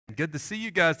good to see you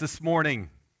guys this morning.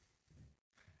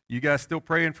 You guys still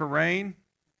praying for rain?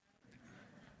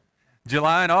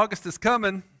 July and August is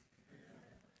coming.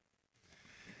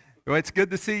 Well, it's good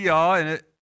to see y'all. And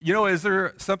is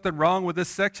there something wrong with this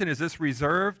section? Is this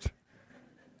reserved?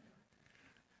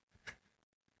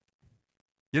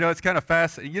 It's kind of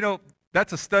fascinating.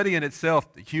 That's a study in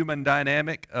itself, the human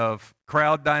dynamic of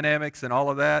crowd dynamics and all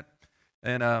of that.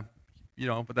 And,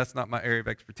 but that's not my area of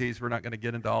expertise. We're not going to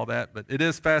get into all that. But it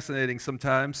is fascinating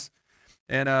sometimes.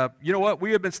 And you know what?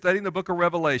 We have been studying the book of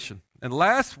Revelation. And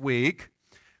last week,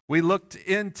 we looked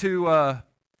into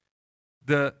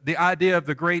the idea of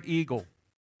the great eagle.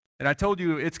 And I told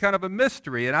you it's kind of a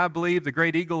mystery. And I believe the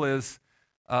great eagle is,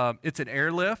 it's an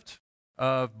airlift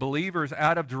of believers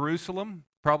out of Jerusalem,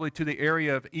 probably to the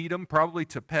area of Edom, probably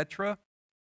to Petra.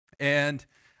 And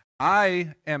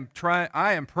I am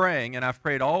praying, and I've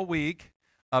prayed all week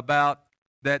about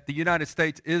that the United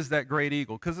States is that great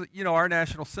eagle. Because, our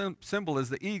national symbol is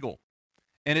the eagle.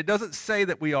 And it doesn't say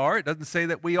that we are. It doesn't say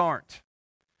that we aren't.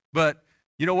 But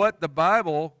you know what? The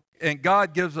Bible and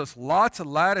God gives us lots of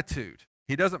latitude.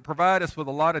 He doesn't provide us with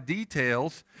a lot of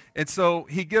details. And so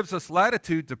he gives us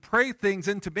latitude to pray things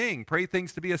into being, pray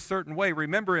things to be a certain way.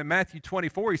 Remember in Matthew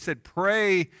 24, he said,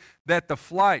 pray that the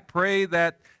flight, pray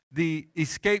that the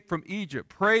escape from Egypt,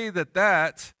 pray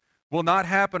that will not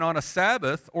happen on a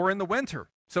Sabbath or in the winter.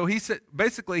 So he said,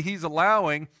 basically, he's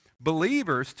allowing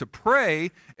believers to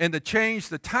pray and to change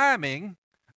the timing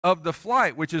of the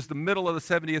flight, which is the middle of the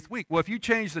 70th week. Well, if you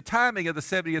change the timing of the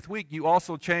 70th week, you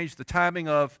also change the timing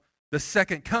of the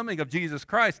second coming of Jesus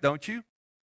Christ, don't you?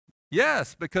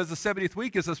 Yes, because the 70th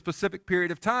week is a specific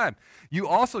period of time. You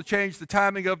also change the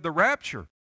timing of the rapture.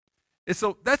 And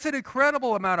so that's an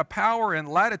incredible amount of power and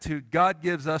latitude God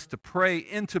gives us to pray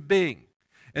into being.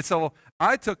 And so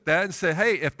I took that and said,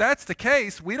 hey, if that's the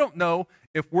case, we don't know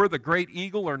if we're the great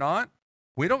eagle or not.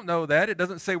 We don't know that. It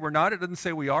doesn't say we're not. It doesn't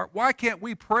say we are. Why can't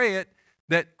we pray it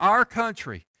that our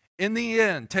country, in the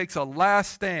end, takes a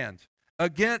last stand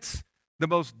against the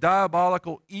most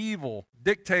diabolical, evil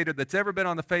dictator that's ever been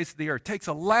on the face of the earth, takes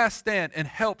a last stand and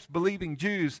helps believing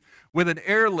Jews with an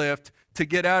airlift to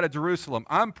get out of Jerusalem?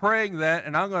 I'm praying that,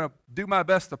 and I'm going to do my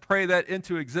best to pray that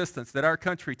into existence, that our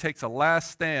country takes a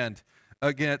last stand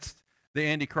against the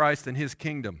Antichrist and his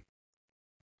kingdom.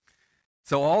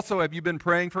 So also, have you been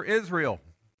praying for Israel?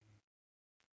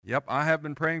 Yep, I have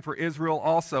been praying for Israel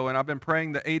also, and I've been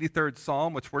praying the 83rd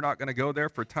Psalm, which we're not going to go there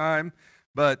for time,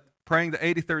 but praying the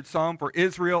 83rd Psalm for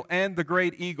Israel and the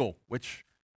great eagle, which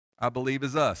I believe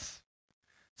is us.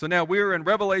 So now we're in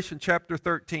Revelation chapter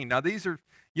 13. Now these are,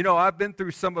 I've been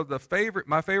through some of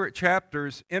my favorite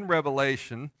chapters in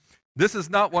Revelation. This is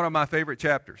not one of my favorite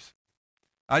chapters.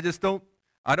 I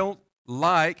don't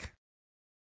like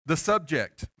the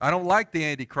subject. I don't like the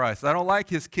Antichrist. I don't like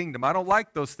his kingdom. I don't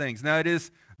like those things. Now, it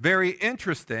is very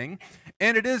interesting,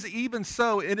 and it is even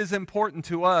so, it is important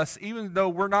to us, even though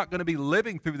we're not going to be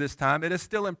living through this time, it is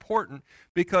still important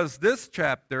because this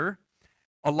chapter,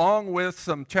 along with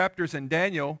some chapters in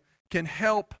Daniel, can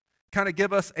help kind of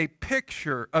give us a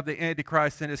picture of the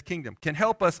Antichrist and his kingdom, can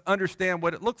help us understand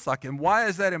what it looks like, and why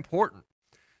is that important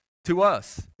to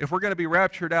us if we're going to be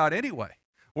raptured out anyway.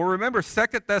 Well, remember, 2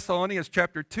 Thessalonians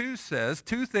chapter 2 says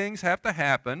two things have to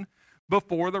happen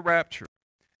before the rapture.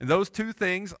 And those two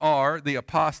things are the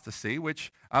apostasy,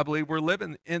 which I believe we're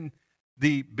living in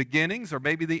the beginnings or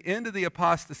maybe the end of the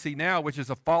apostasy now, which is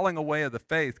a falling away of the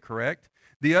faith, correct?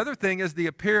 The other thing is the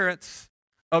appearance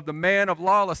of the man of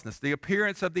lawlessness, the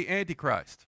appearance of the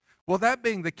Antichrist. Well, that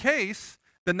being the case,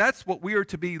 then that's what we are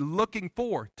to be looking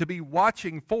for, to be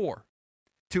watching for,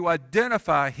 to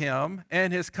identify him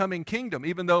and his coming kingdom,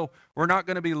 even though we're not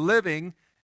going to be living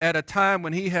at a time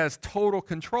when he has total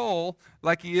control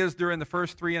like he is during the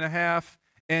first 3.5,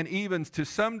 and even to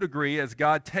some degree as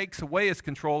God takes away his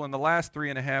control in the last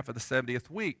 3.5 of the 70th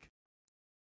week.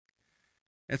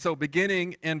 And so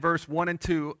beginning in verse 1 and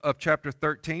 2 of chapter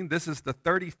 13, this is the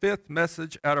 35th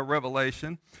message out of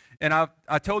Revelation. And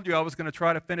I told you I was going to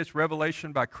try to finish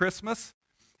Revelation by Christmas,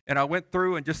 and I went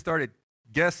through and just started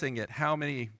guessing at how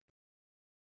many.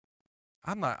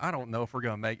 I don't know if we're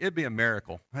going to make it. It'd be a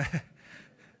miracle.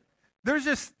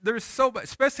 There's so much,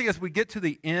 especially as we get to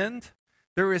the end,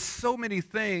 there is so many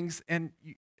things, and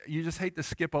you just hate to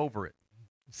skip over it.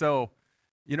 So,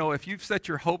 if you've set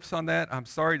your hopes on that, I'm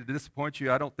sorry to disappoint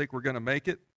you. I don't think we're going to make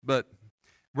it, but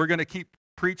we're going to keep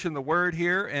preaching the word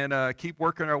here and keep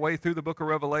working our way through the book of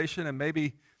Revelation, and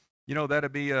maybe, that'll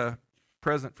be a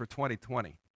present for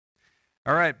 2020.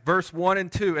 All right, verse 1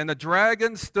 and 2. And the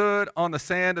dragon stood on the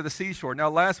sand of the seashore. Now,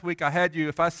 last week I had you,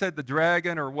 if I said the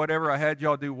dragon or whatever, I had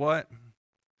y'all do what?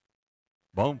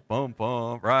 Boom, boom,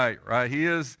 boom. Right, right. He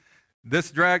is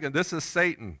this dragon. This is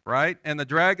Satan, right? And the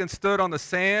dragon stood on the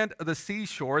sand of the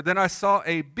seashore. Then I saw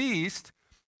a beast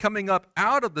coming up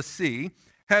out of the sea,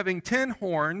 having 10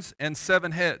 horns and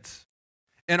 7 heads.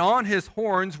 And on his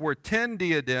horns were 10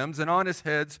 diadems, and on his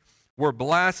heads were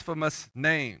blasphemous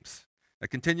names. Now,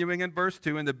 continuing in verse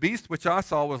 2, and the beast which I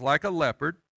saw was like a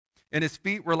leopard, and his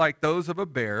feet were like those of a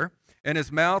bear, and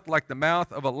his mouth like the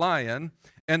mouth of a lion.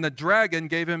 And the dragon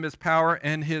gave him his power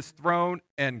and his throne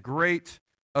and great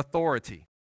authority.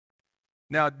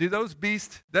 Now, do those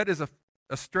beasts, that is a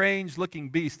strange looking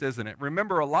beast, isn't it?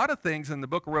 Remember, a lot of things in the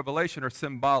book of Revelation are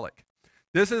symbolic.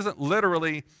 This isn't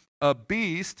literally a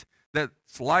beast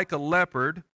that's like a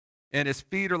leopard, and his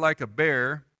feet are like a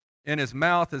bear, and his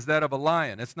mouth is that of a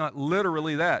lion. It's not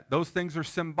literally that. Those things are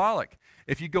symbolic.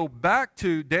 If you go back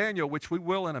to Daniel, which we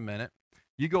will in a minute,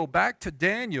 you go back to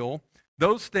Daniel,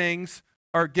 those things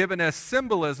are given as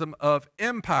symbolism of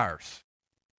empires.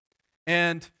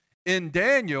 And in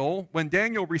Daniel, when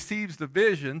Daniel receives the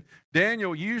vision,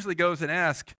 Daniel usually goes and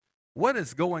asks, what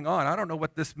is going on? I don't know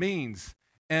what this means.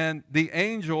 And the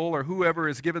angel or whoever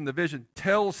is given the vision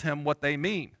tells him what they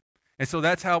mean. And so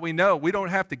that's how we know. We don't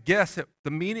have to guess at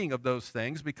the meaning of those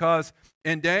things, because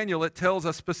in Daniel it tells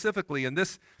us specifically. And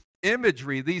this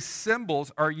imagery, these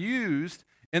symbols are used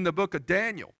in the book of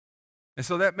Daniel. And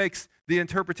so that makes the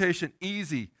interpretation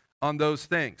easy on those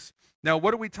things. Now,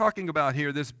 what are we talking about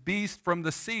here? This beast from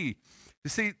the sea. You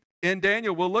see, in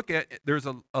Daniel, we'll look at, there's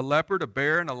a leopard, a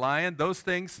bear, and a lion. Those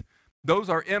things, those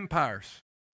are empires.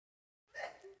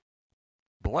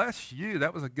 Bless you.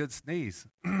 That was a good sneeze.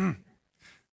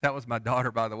 That was my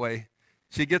daughter, by the way.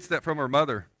 She gets that from her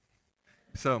mother.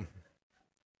 So,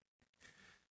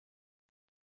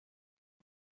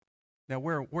 now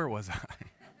where was I?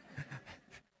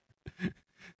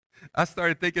 I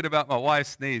started thinking about my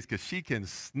wife's sneeze, because she can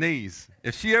sneeze.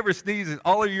 If she ever sneezes,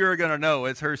 all of you are going to know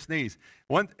it's her sneeze.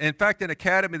 In fact, in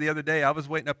Academy the other day, I was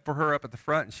waiting up for her up at the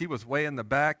front, and she was way in the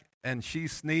back, and she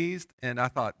sneezed, and I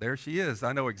thought, there she is.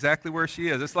 I know exactly where she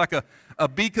is. It's like a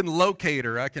beacon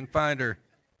locator. I can find her.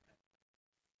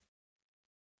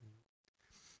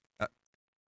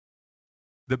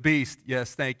 The beast,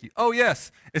 yes, thank you. Oh,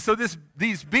 yes. And so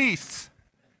these beasts,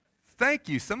 thank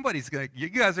you. Somebody's going to, you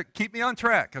guys keep me on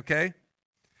track, okay?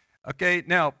 Okay,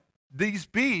 now, these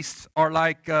beasts are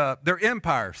like, they're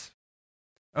empires,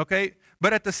 okay?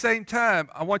 But at the same time,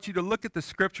 I want you to look at the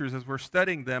scriptures as we're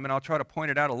studying them, and I'll try to point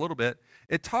it out a little bit.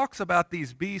 It talks about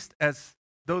these beasts as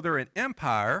though they're an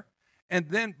empire,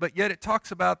 but yet it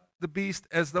talks about the beast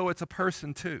as though it's a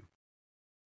person too.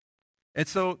 And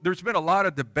so there's been a lot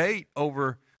of debate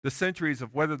over the centuries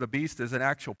of whether the beast is an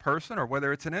actual person or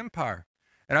whether it's an empire.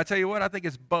 And I tell you what, I think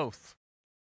it's both.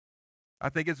 I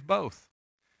think it's both.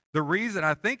 The reason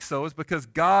I think so is because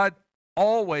God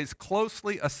always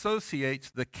closely associates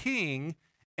the king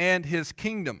and his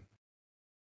kingdom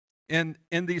in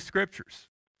these scriptures.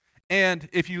 And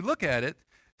if you look at it,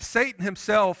 Satan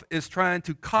himself is trying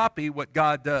to copy what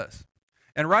God does.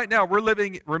 And right now we're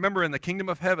living, remember, in the kingdom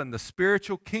of heaven, the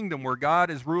spiritual kingdom where God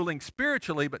is ruling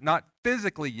spiritually but not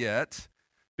physically yet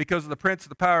because of the prince of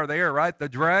the power of the air, right? The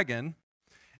dragon.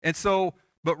 And so,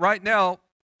 but right now,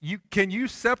 can you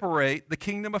separate the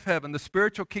kingdom of heaven, the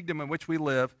spiritual kingdom in which we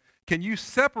live, can you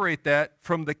separate that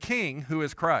from the king who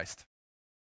is Christ?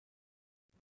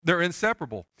 They're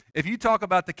inseparable. If you talk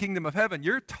about the kingdom of heaven,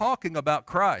 you're talking about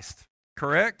Christ,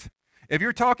 correct? If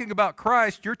you're talking about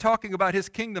Christ, you're talking about his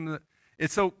kingdom. And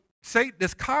so Satan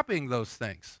is copying those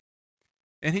things.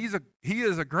 And he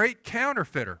is a great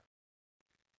counterfeiter.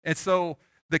 And so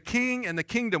the king and the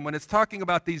kingdom, when it's talking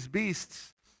about these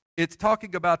beasts, it's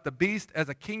talking about the beast as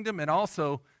a kingdom and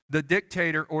also the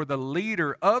dictator or the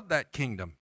leader of that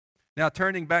kingdom. Now,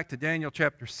 turning back to Daniel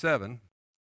chapter 7,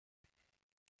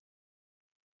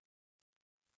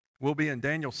 we'll be in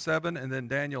Daniel 7 and then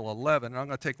Daniel 11. And I'm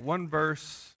going to take one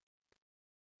verse.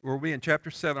 We'll be in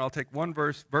chapter 7. I'll take one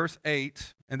verse, verse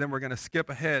 8, and then we're going to skip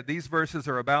ahead. These verses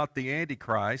are about the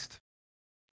Antichrist.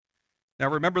 Now,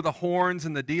 remember the horns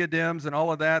and the diadems and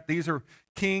all of that? These are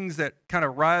kings that kind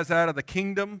of rise out of the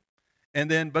kingdom,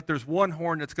 but there's one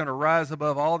horn that's going to rise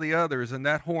above all the others, and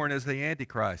that horn is the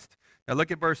Antichrist. Now,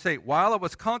 look at verse 8. While I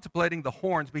was contemplating the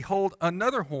horns, behold,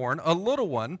 another horn, a little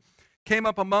one, came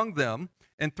up among them,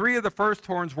 and 3 of the first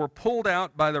horns were pulled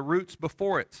out by the roots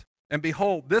before it. And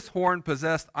behold, this horn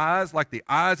possessed eyes like the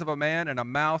eyes of a man and a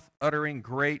mouth uttering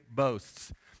great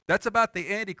boasts. That's about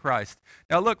the Antichrist.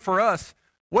 Now look, for us,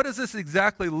 what does this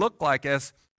exactly look like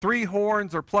as 3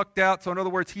 horns are plucked out? So in other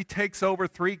words, he takes over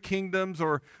 3 kingdoms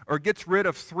or gets rid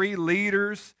of 3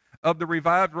 leaders. of the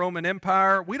revived Roman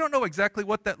Empire. We don't know exactly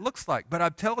what that looks like, but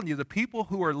I'm telling you, the people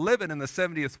who are living in the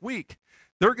 70th week,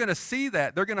 they're going to see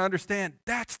that. They're going to understand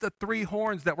that's the three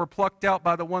horns that were plucked out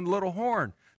by the one little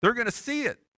horn. They're going to see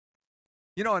it.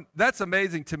 You know, and that's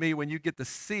amazing to me when you get to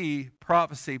see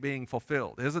prophecy being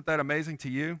fulfilled. Isn't that amazing to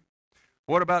you?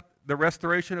 What about the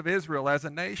restoration of Israel as a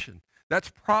nation? That's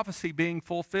prophecy being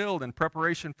fulfilled in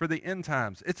preparation for the end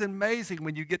times. It's amazing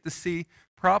when you get to see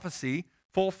prophecy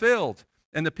fulfilled.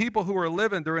 And the people who are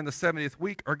living during the 70th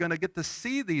week are going to get to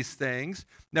see these things.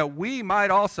 Now, we might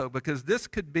also, because this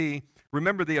could be,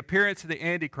 remember, the appearance of the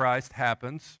Antichrist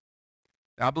happens.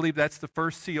 I believe that's the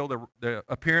first seal, the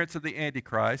appearance of the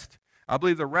Antichrist. I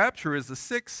believe the rapture is the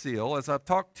sixth seal, as I've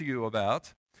talked to you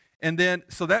about. And then,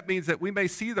 so that means that we may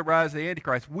see the rise of the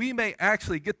Antichrist. We may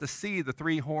actually get to see the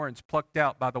three horns plucked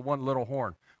out by the one little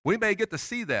horn. We may get to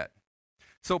see that.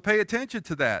 So pay attention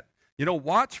to that. You know,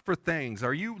 watch for things.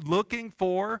 Are you looking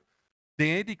for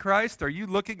the Antichrist? Are you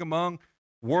looking among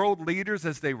world leaders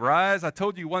as they rise? I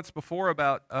told you once before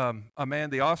about a man,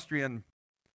 the Austrian,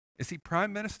 is he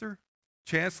prime minister?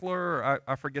 Chancellor?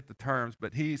 I forget the terms,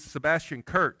 but he's Sebastian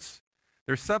Kurz.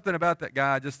 There's something about that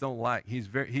guy I just don't like.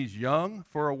 He's young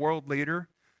for a world leader,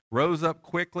 rose up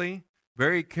quickly,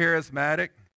 very charismatic.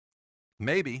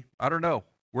 Maybe, I don't know.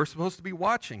 We're supposed to be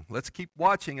watching. Let's keep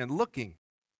watching and looking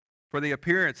for the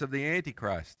appearance of the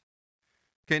Antichrist.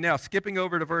 Okay, now skipping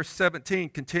over to verse 17,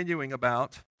 continuing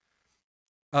about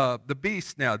the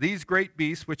beasts. Now, these great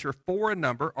beasts, which are four in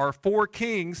number, are four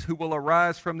kings who will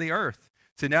arise from the earth.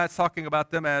 So now it's talking about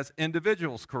them as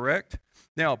individuals, correct?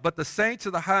 Now, but the saints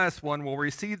of the highest one will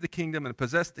receive the kingdom and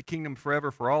possess the kingdom forever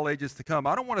for all ages to come.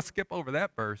 I don't want to skip over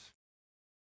that verse.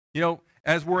 You know,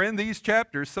 as we're in these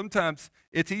chapters, sometimes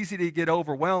it's easy to get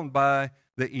overwhelmed by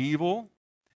the evil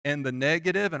and the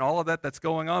negative and all of that that's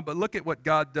going on. But look at what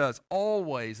God does.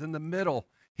 Always in the middle,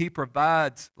 he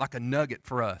provides like a nugget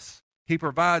for us. He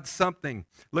provides something.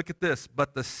 Look at this.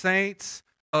 But the saints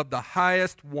of the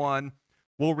highest one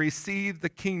will receive the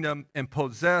kingdom and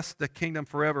possess the kingdom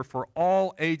forever for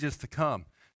all ages to come.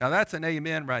 Now that's an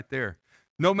amen right there.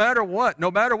 No matter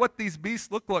what these beasts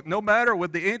look like, no matter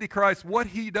with the Antichrist, what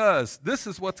he does, this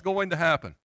is what's going to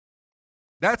happen.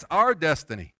 That's our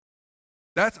destiny.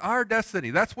 That's our destiny.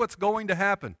 That's what's going to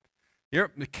happen.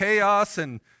 Chaos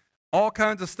and all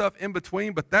kinds of stuff in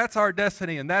between, but that's our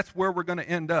destiny, and that's where we're going to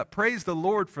end up. Praise the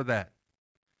Lord for that.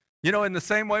 You know, in the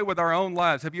same way with our own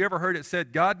lives, have you ever heard it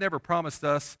said, God never promised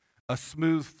us a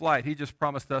smooth flight. He just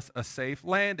promised us a safe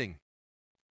landing.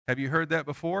 Have you heard that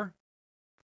before?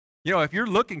 You know, if you're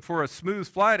looking for a smooth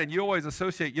flight and you always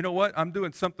associate, you know what, I'm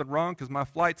doing something wrong because my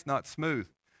flight's not smooth.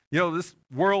 You know, this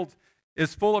world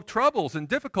is full of troubles and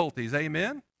difficulties,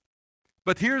 amen?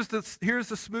 But here's the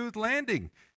smooth landing,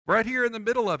 right here in the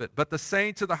middle of it. But the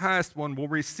saints of the highest one will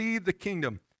receive the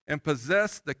kingdom and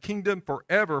possess the kingdom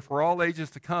forever for all ages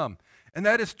to come. And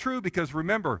that is true because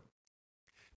remember,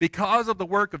 because of the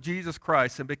work of Jesus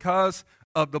Christ and because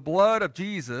of the blood of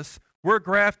Jesus, we're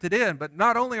grafted in. But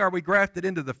not only are we grafted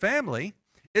into the family,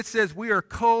 it says we are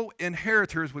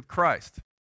co-inheritors with Christ.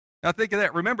 Now think of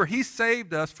that. Remember, he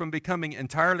saved us from becoming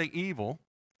entirely evil.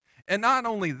 And not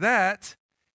only that,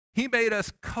 he made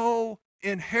us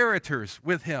co-inheritors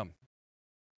with him.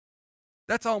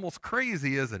 That's almost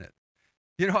crazy, isn't it?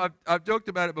 You know, I've joked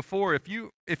about it before. If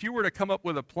you were to come up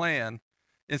with a plan,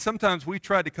 and sometimes we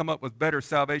try to come up with better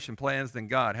salvation plans than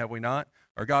God, have we not?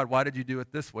 Or God, why did you do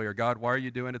it this way? Or God, why are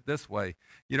you doing it this way?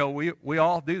 You know, we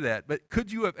all do that. But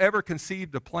could you have ever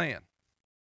conceived a plan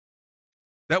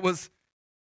that was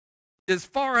as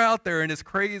far out there and as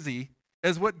crazy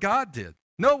as what God did?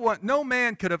 No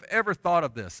man could have ever thought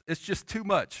of this. It's just too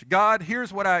much. God,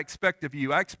 here's what I expect of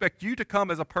you. I expect you to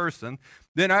come as a person.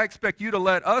 Then I expect you to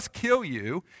let us kill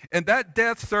you, and that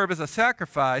death serve as a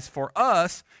sacrifice for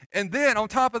us. And then on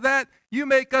top of that, you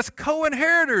make us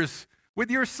co-inheritors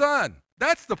with your son.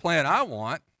 That's the plan I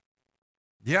want.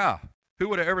 Yeah, who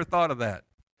would have ever thought of that?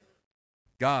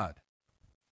 God.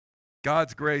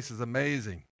 God's grace is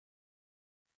amazing.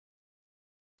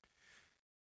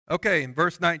 Okay, in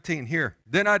verse 19 here.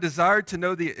 Then I desired to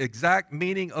know the exact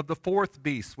meaning of the fourth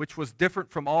beast, which was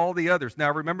different from all the others. Now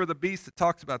remember the beast that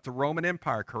talks about the Roman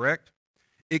Empire, correct?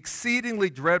 Exceedingly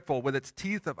dreadful, with its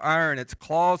teeth of iron, its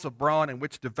claws of bronze, and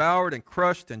which devoured and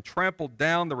crushed and trampled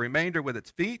down the remainder with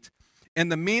its feet.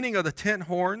 And the meaning of the 10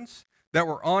 horns that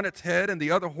were on its head, and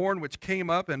the other horn which came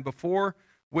up, and before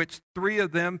which 3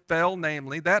 of them fell,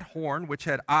 namely, that horn which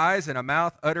had eyes and a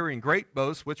mouth uttering great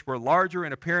boasts, which were larger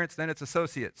in appearance than its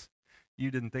associates.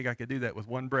 You didn't think I could do that with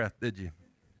one breath, did you?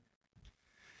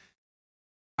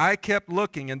 I kept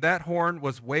looking, and that horn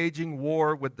was waging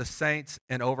war with the saints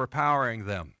and overpowering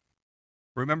them.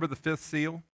 Remember the fifth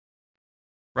seal,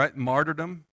 right?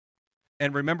 Martyrdom.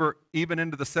 And remember, even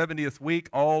into the 70th week,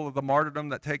 all of the martyrdom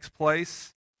that takes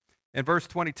place. In verse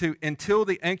 22, until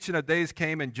the Ancient of Days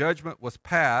came and judgment was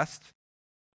passed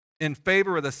in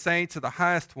favor of the saints of the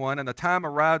highest one, and the time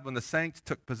arrived when the saints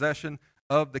took possession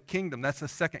of the kingdom. That's the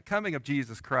second coming of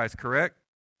Jesus Christ, correct?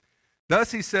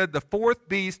 Thus he said, the fourth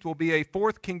beast will be a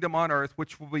fourth kingdom on earth,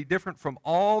 which will be different from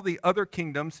all the other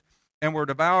kingdoms, and will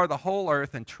devour the whole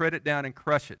earth and tread it down and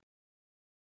crush it.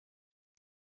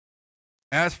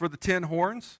 As for the 10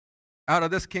 horns, out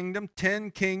of this kingdom,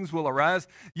 10 kings will arise.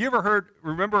 You ever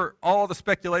remember all the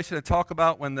speculation and talk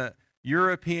about when the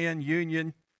European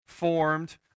Union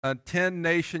formed a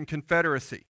 10-nation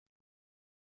confederacy?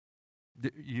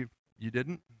 You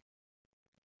didn't?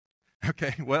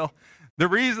 Okay, well, the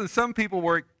reason some people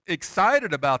were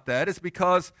excited about that is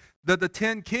because the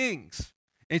 10 kings.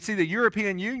 And see, the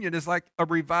European Union is like a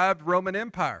revived Roman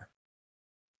Empire.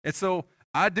 And so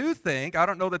I do think, I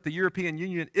don't know that the European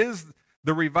Union is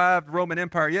the revived Roman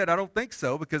Empire yet. I don't think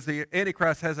so, because the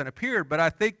Antichrist hasn't appeared. But I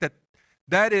think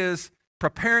that is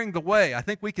preparing the way. I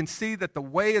think we can see that the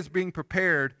way is being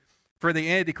prepared for the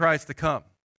Antichrist to come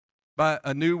by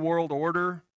a new world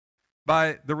order,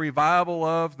 by the revival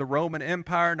of the Roman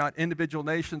Empire, not individual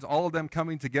nations, all of them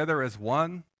coming together as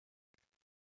one,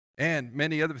 and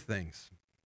many other things.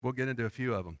 We'll get into a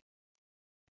few of them.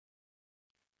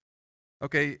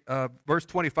 Okay, verse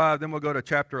 25, then we'll go to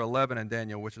chapter 11 in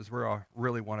Daniel, which is where I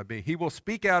really want to be. He will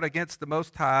speak out against the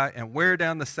Most High and wear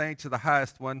down the saints of the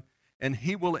highest one, and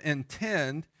he will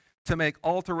intend to make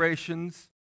alterations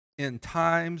in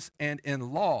times and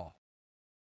in law.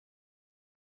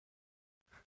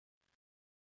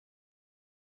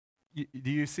 Do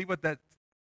you see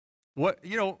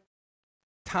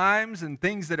times and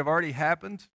things that have already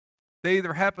happened? They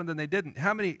either happened and they didn't.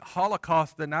 How many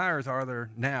Holocaust deniers are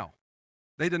there now?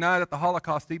 They deny that the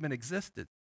Holocaust even existed.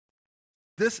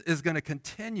 This is going to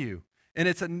continue. And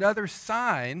it's another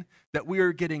sign that we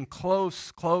are getting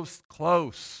close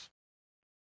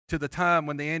to the time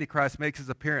when the Antichrist makes his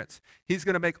appearance. He's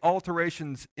going to make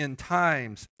alterations in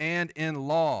times and in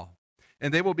law.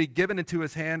 And they will be given into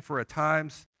his hand for a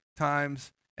times,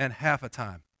 and half a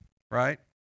time. Right?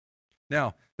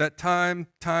 Now, that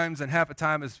times, and half a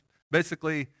time is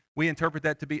basically, we interpret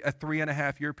that to be a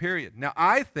 3.5-year period. Now,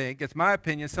 I think, it's my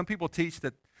opinion, some people teach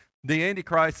that the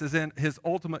Antichrist is in his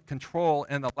ultimate control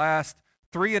in the last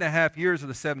 3.5 years of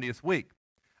the 70th week.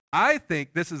 I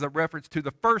think this is a reference to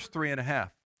the first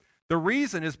 3.5. The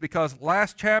reason is because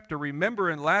remember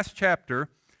in last chapter,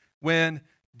 when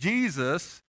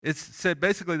Jesus, it said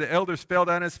basically the elders fell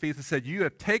down at his feet and said, you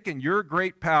have taken your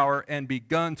great power and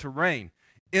begun to reign.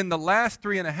 In the last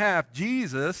 3.5,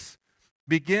 Jesus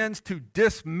begins to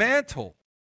dismantle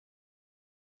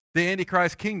the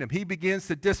Antichrist kingdom. He begins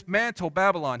to dismantle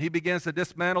Babylon. He begins to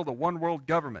dismantle the one world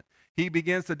government. He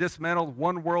begins to dismantle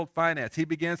one world finance. He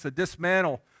begins to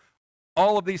dismantle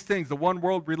all of these things, the one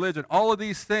world religion. All of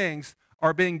these things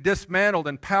are being dismantled,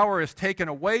 and power is taken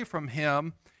away from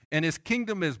him, and his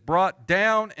kingdom is brought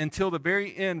down until the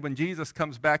very end when Jesus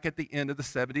comes back at the end of the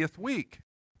 70th week.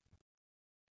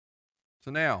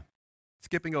 So now,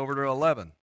 skipping over to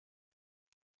 11.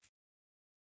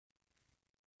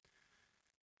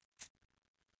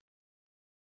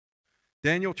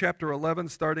 Daniel chapter 11,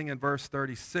 starting in verse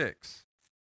 36.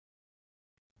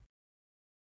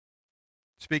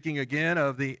 Speaking again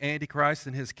of the Antichrist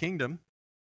and his kingdom.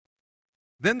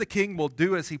 Then the king will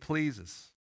do as he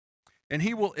pleases, and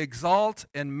he will exalt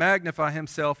and magnify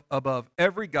himself above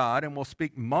every god, and will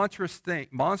speak monstrous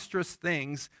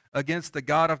things against the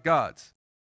God of gods.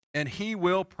 And he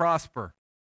will prosper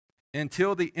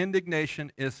until the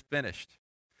indignation is finished.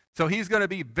 So he's going to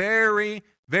be very,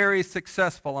 very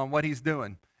successful on what he's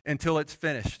doing until it's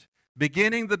finished.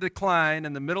 Beginning the decline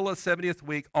in the middle of the 70th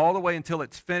week all the way until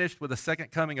it's finished with the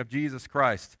second coming of Jesus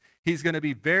Christ. He's going to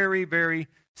be very, very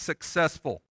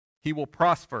successful. He will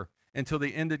prosper until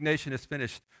the indignation is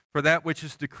finished. For that which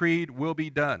is decreed will be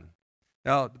done.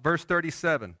 Now, verse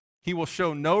 37. He will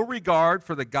show no regard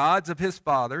for the gods of his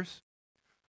fathers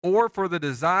or for the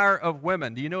desire of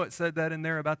women. Do you know it said that in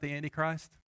there about the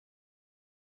Antichrist?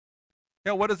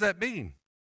 What does that mean?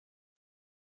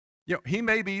 He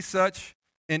may be such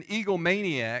an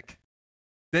egomaniac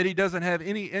that he doesn't have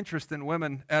any interest in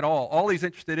women at all. All he's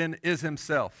interested in is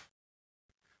himself.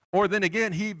 Or then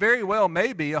again, he very well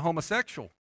may be a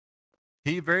homosexual.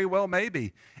 He very well may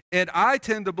be. And I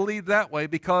tend to believe that way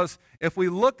because if we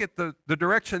look at the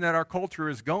direction that our culture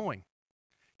is going,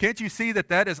 can't you see that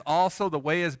that is also the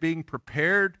way is being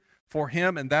prepared for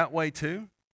him in that way too?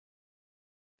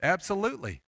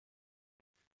 Absolutely.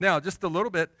 Now, just a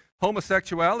little bit,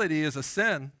 homosexuality is a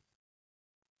sin.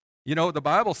 You know, the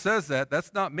Bible says that.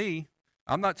 That's not me.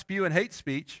 I'm not spewing hate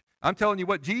speech. I'm telling you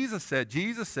what Jesus said.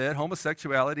 Jesus said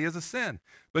homosexuality is a sin.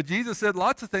 But Jesus said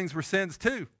lots of things were sins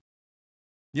too.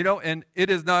 You know, and it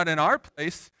is not in our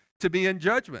place to be in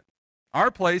judgment. Our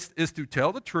place is to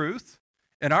tell the truth.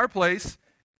 In our place,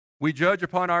 we judge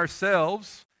upon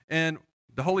ourselves, and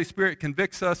the Holy Spirit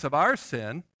convicts us of our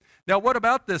sin. Now, what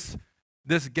about this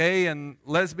gay and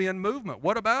lesbian movement?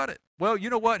 What about it? Well, you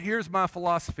know what? Here's my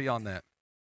philosophy on that.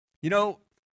 You know,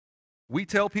 we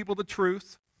tell people the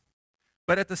truth,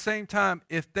 but at the same time,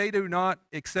 if they do not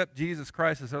accept Jesus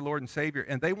Christ as their Lord and Savior,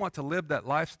 and they want to live that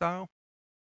lifestyle,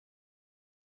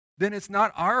 then it's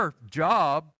not our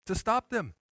job to stop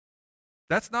them.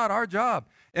 That's not our job.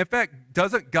 In fact,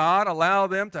 doesn't God allow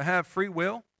them to have free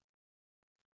will?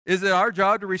 Is it our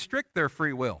job to restrict their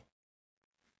free will?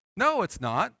 No, it's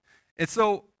not. And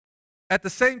so, at the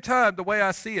same time, the way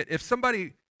I see it, if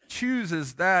somebody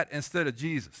chooses that instead of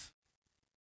Jesus,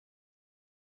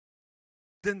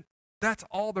 then that's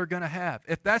all they're going to have.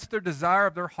 If that's their desire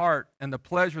of their heart and the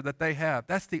pleasure that they have,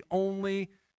 that's the only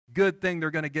good thing they're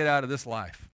going to get out of this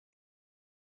life.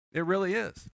 It really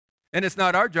is. And it's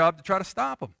not our job to try to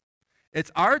stop them.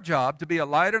 It's our job to be a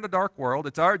light in a dark world.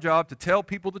 It's our job to tell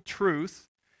people the truth.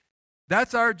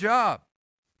 That's our job.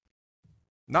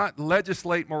 Not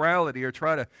legislate morality or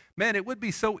try to, man, it would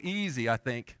be so easy, I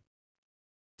think,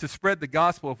 to spread the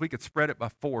gospel if we could spread it by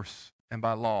force and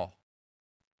by law.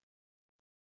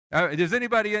 Does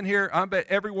anybody in here, I bet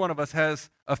every one of us has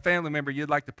a family member you'd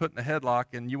like to put in a headlock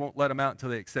and you won't let them out until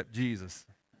they accept Jesus.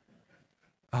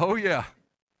 Oh, yeah.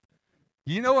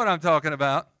 You know what I'm talking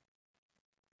about.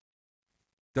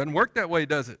 Doesn't work that way,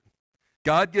 does it?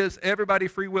 God gives everybody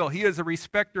free will. He is a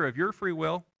respecter of your free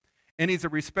will, and He's a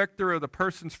respecter of the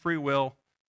person's free will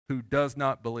who does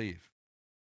not believe.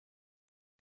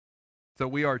 So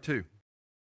we are too.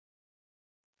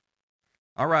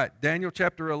 All right, Daniel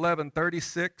chapter 11,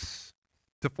 36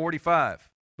 to 45.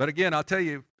 But again, I'll tell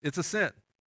you, it's a sin.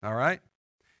 All right?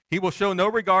 He will show no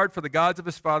regard for the gods of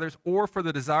his fathers or for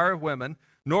the desire of women,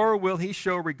 nor will he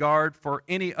show regard for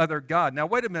any other god. Now,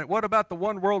 wait a minute. What about the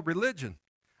one world religion?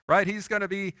 Right? There's going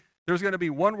to be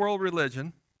one world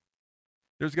religion.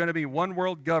 There's going to be one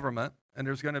world government, and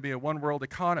there's going to be a one world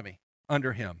economy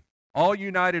under him, all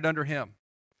united under him.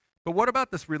 But what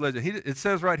about this religion? It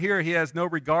says right here he has no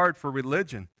regard for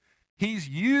religion. He's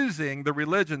using the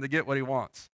religion to get what he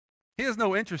wants. He has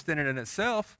no interest in it in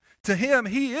itself. To him,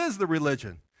 he is the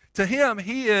religion. To him,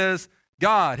 he is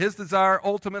God. His desire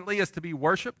ultimately is to be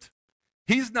worshiped.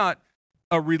 He's not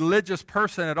a religious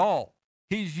person at all.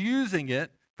 He's using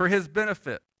it for his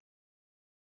benefit,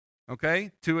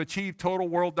 okay, to achieve total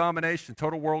world domination,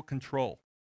 total world control,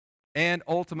 and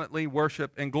ultimately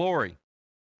worship and glory.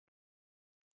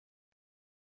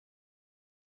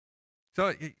 So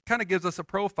it kind of gives us a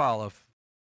profile of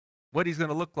what he's going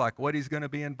to look like, what he's going to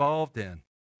be involved in.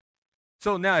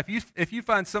 So now, if you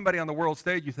find somebody on the world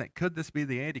stage, you think, could this be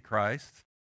the Antichrist?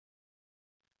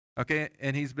 Okay,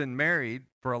 and he's been married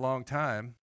for a long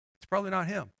time. It's probably not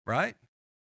him, right?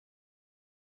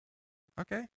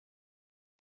 Okay.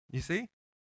 You see?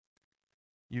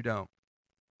 You don't.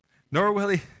 Nor will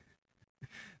he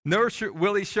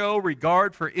show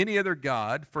regard for any other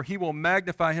god, for he will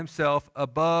magnify himself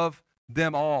above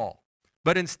them all.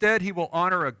 But instead he will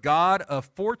honor a God of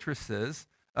fortresses,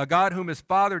 a God whom his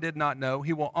father did not know.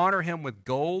 He will honor him with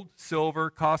gold, silver,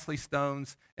 costly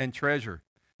stones, and treasure.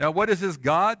 Now, what is his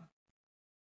God?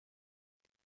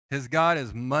 His God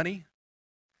is money.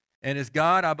 And his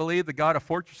God, I believe, the God of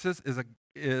fortresses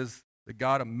is the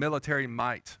God of military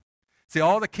might. See,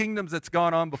 all the kingdoms that's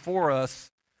gone on before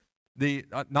us,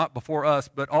 not before us,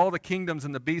 but all the kingdoms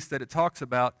and the beasts that it talks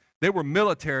about, they were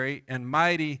military and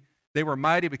mighty. They were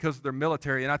mighty because of their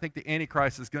military, and I think the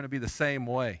Antichrist is going to be the same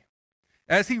way.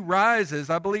 As he rises,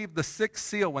 I believe the sixth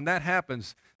seal, when that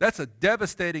happens, that's a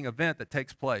devastating event that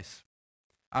takes place.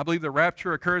 I believe the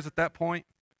rapture occurs at that point.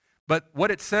 But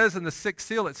what it says in the sixth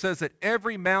seal, it says that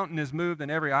every mountain is moved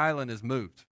and every island is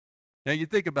moved. Now you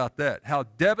think about that, how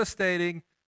devastating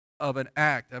of an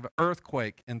act, of an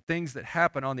earthquake, and things that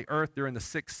happen on the earth during the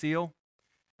sixth seal.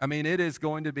 I mean, it is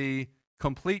going to be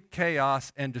complete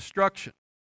chaos and destruction.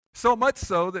 So much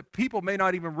so that people may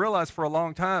not even realize for a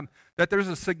long time that there's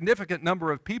a significant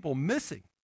number of people missing,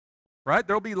 right?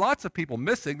 There'll be lots of people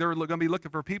missing. They're going to be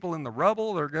looking for people in the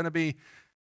rubble. They're going to be,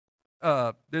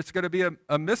 there's going to be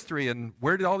a mystery, and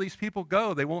where did all these people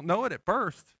go? They won't know it at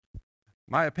first,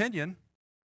 my opinion.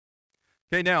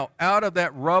 Okay, now, out of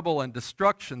that rubble and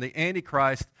destruction, the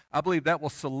Antichrist, I believe that will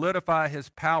solidify his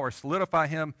power, solidify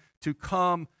him to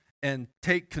come and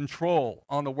take control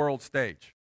on the world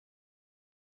stage.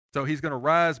 So he's going to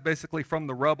rise basically from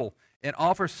the rubble and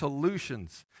offer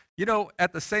solutions. You know,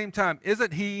 at the same time,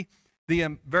 isn't he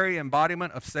the very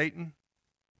embodiment of Satan?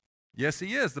 Yes,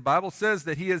 he is. The Bible says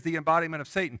that he is the embodiment of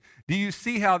Satan. Do you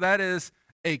see how that is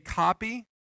a copy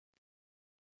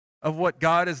of what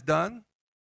God has done?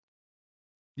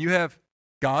 You have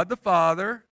God the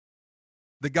Father,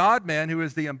 the God-man who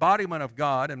is the embodiment of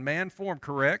God in man form,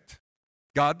 correct?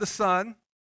 God the Son,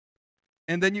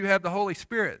 and then you have the Holy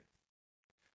Spirit.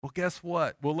 Well, guess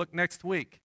what? We'll look next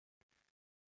week.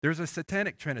 There's a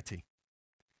satanic trinity.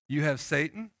 You have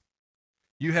Satan,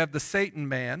 you have the Satan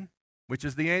man, which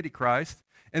is the Antichrist,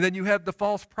 and then you have the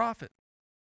false prophet,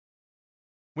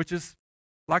 which is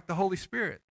like the Holy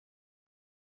Spirit.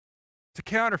 It's a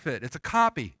counterfeit. It's a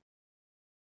copy.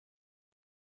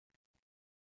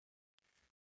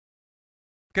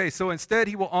 Okay, so instead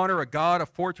he will honor a God of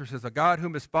fortresses, a God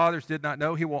whom his fathers did not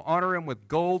know. He will honor him with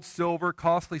gold, silver,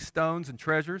 costly stones, and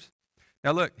treasures.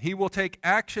 Now look, he will take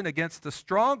action against the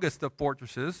strongest of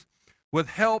fortresses with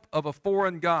help of a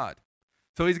foreign god.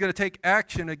 So he's going to take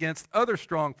action against other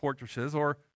strong fortresses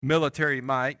or military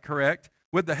might, correct,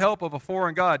 with the help of a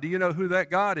foreign god. Do you know who that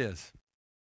god is?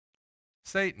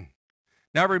 Satan.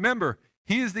 Now remember,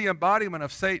 he is the embodiment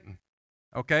of Satan,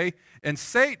 okay? And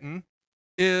Satan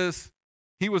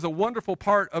he was a wonderful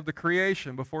part of the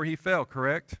creation before he fell,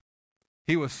 correct?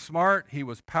 He was smart, he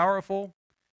was powerful,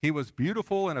 he was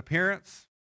beautiful in appearance,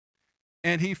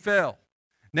 and he fell.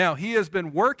 Now, he has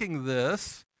been working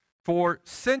this for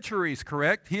centuries,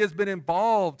 correct? He has been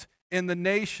involved in the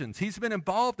nations. He's been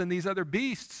involved in these other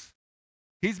beasts.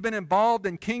 He's been involved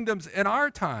in kingdoms in our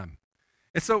time.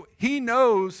 And so he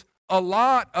knows a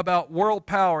lot about world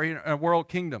power and world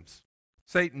kingdoms.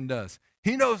 Satan does.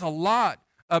 He knows a lot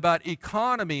about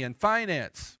economy and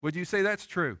finance. Would you say that's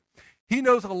true? He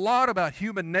knows a lot about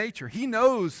human nature. He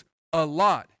knows a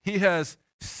lot. He has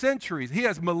centuries, he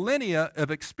has millennia of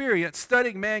experience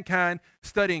studying mankind,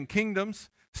 studying kingdoms,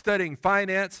 studying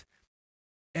finance,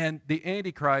 and the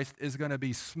Antichrist is going to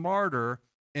be smarter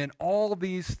in all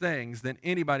these things than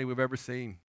anybody we've ever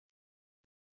seen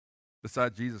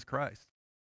besides Jesus Christ.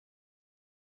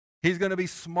 He's going to be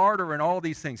smarter in all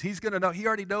these things. He's going to know, he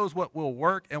already knows what will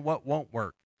work and what won't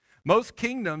work. Most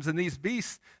kingdoms and these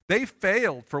beasts, they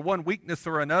failed for one weakness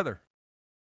or another.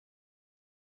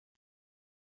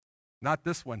 Not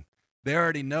this one. They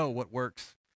already know what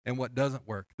works and what doesn't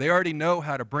work. They already know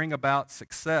how to bring about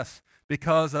success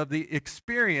because of the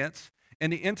experience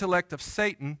and the intellect of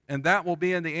Satan, and that will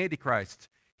be in the Antichrist.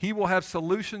 He will have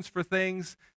solutions for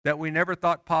things that we never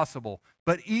thought possible.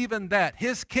 But even that,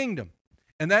 his kingdom,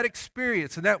 and that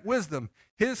experience and that wisdom,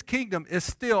 his kingdom is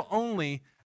still only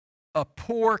a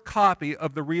poor copy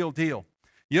of the real deal.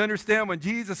 You understand, when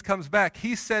Jesus comes back,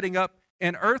 he's setting up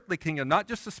an earthly kingdom, not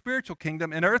just a spiritual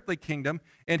kingdom, an earthly kingdom,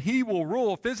 and he will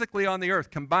rule physically on the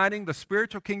earth, combining the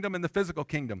spiritual kingdom and the physical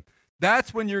kingdom.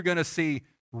 That's when you're going to see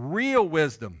real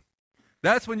wisdom.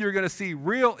 That's when you're going to see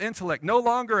real intellect, no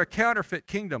longer a counterfeit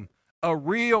kingdom, a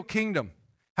real kingdom,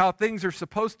 how things are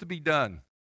supposed to be done.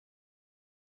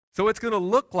 So it's going to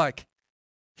look like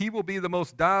he will be the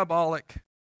most diabolic,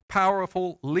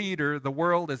 powerful leader the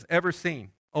world has ever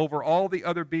seen over all the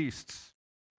other beasts.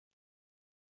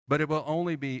 But it will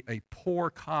only be a poor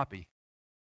copy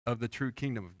of the true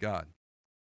kingdom of God.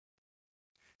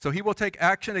 So he will take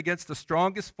action against the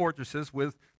strongest fortresses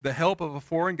with the help of a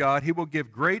foreign god. He will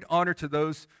give great honor to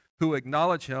those who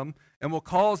acknowledge him and will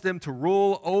cause them to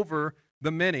rule over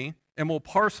the many and will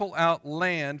parcel out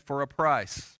land for a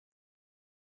price.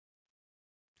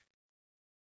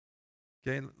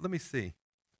 Okay, let me see,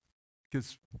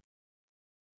 because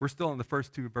we're still in the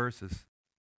first two verses.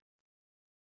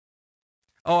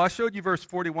 Oh, I showed you verse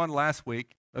 41 last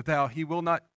week of how he will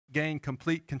not gain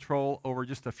complete control over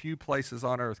just a few places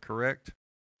on earth, correct?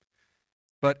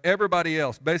 But everybody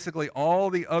else, basically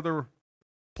all the other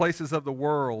places of the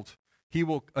world, he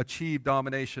will achieve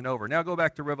domination over. Now go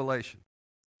back to Revelation.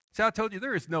 See, I told you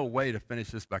there is no way to finish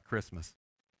this by Christmas.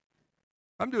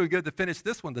 I'm doing good to finish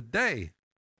this one today.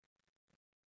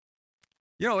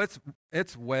 You know,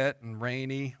 it's wet and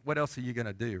rainy. What else are you going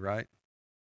to do, right?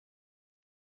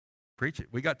 Preach it.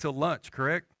 We got till lunch,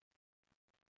 correct?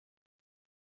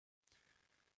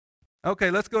 Okay,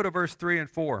 let's go to verse 3 and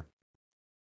 4.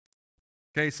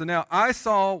 Okay, so now I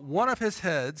saw one of his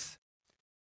heads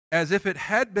as if it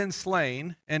had been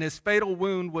slain, and his fatal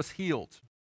wound was healed.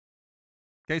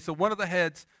 Okay, so one of the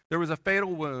heads, there was a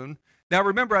fatal wound. Now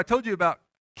remember, I told you about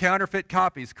counterfeit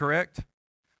copies, correct?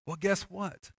 Well, guess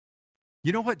what?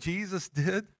 You know what Jesus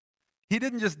did? He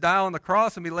didn't just die on the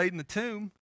cross and be laid in the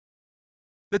tomb.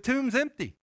 The tomb's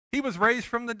empty. He was raised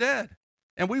from the dead.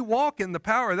 And we walk in the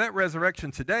power of that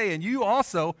resurrection today. And you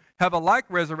also have a like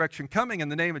resurrection coming in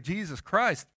the name of Jesus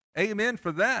Christ. Amen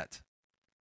for that.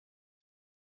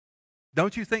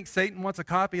 Don't you think Satan wants a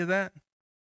copy of that?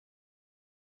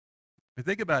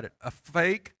 Think about it. A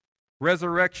fake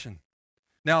resurrection.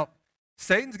 Now,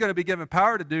 Satan's going to be given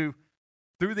power to do,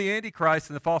 through the Antichrist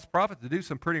and the false prophet, to do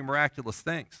some pretty miraculous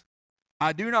things.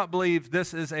 I do not believe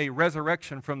this is a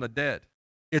resurrection from the dead.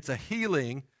 It's a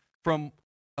healing from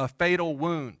a fatal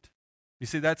wound. You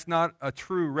see, that's not a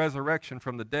true resurrection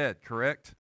from the dead,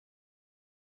 correct?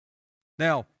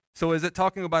 Now, so is it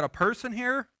talking about a person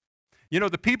here? You know,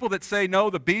 the people that say, no,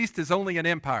 the beast is only an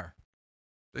empire.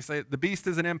 They say the beast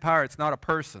is an empire, it's not a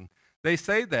person. They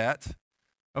say that.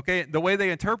 Okay, the way they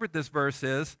interpret this verse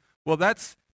is, well,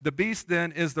 that's the beast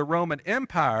then is the Roman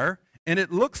Empire, and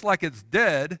it looks like it's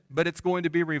dead, but it's going to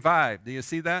be revived. Do you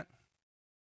see that?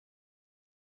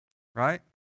 Right?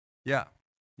 Yeah,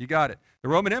 you got it. The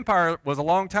Roman Empire was a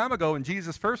long time ago in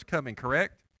Jesus' first coming,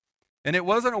 correct? And it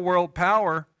wasn't a world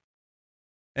power,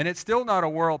 and it's still not a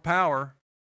world power,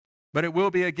 but it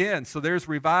will be again. So there's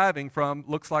reviving from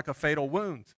looks like a fatal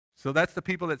wound. So that's the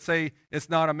people that say it's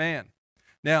not a man.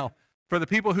 Now, for the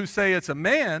people who say it's a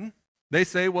man, they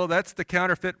say, well, that's the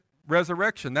counterfeit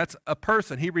resurrection. That's a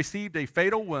person. He received a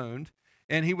fatal wound,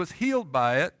 and he was healed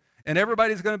by it, and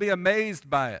everybody's going to be amazed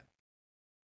by it.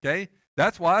 Okay?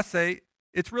 That's why I say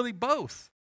it's really both.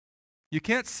 You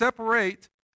can't separate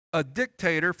a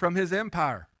dictator from his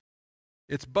empire.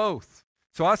 It's both.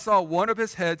 So I saw one of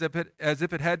his heads as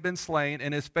if it had been slain,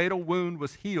 and his fatal wound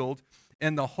was healed,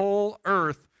 and the whole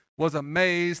earth was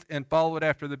amazed and followed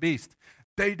after the beast.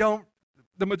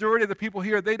 The majority of the people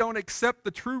here, they don't accept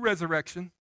the true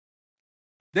resurrection.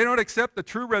 They don't accept the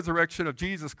true resurrection of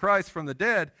Jesus Christ from the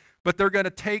dead, but they're going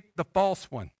to take the false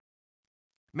one.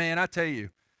 Man, I tell you,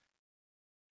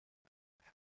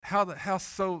 how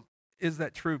so is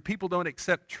that true? People don't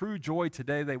accept true joy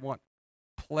today. They want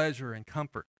pleasure and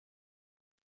comfort.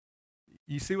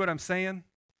 You see what I'm saying?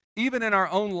 Even in our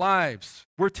own lives,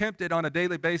 we're tempted on a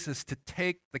daily basis to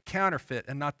take the counterfeit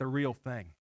and not the real thing.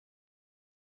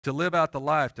 To live out the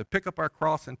life, to pick up our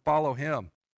cross and follow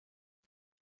him.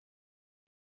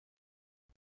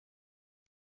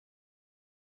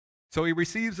 So he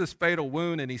receives this fatal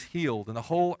wound and he's healed, and the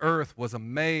whole earth was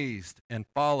amazed and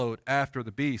followed after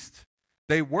the beast.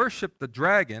 They worshiped the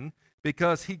dragon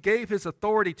because he gave his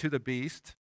authority to the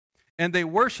beast, and they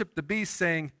worshiped the beast,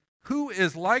 saying, who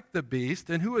is like the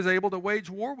beast and who is able to wage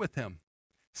war with him?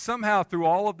 Somehow through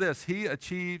all of this, he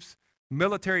achieves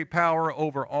military power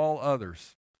over all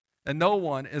others. And no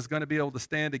one is going to be able to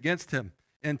stand against him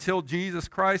until Jesus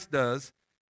Christ does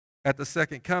at the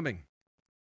second coming.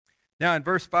 Now in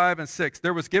verse 5 and 6,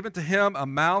 there was given to him a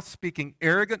mouth speaking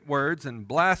arrogant words and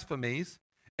blasphemies,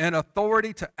 and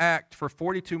authority to act for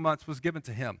 42 months was given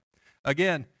to him.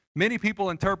 Again, many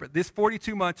people interpret this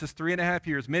 42 months is 3.5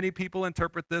 years. Many people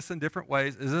interpret this in different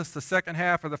ways. Is this the second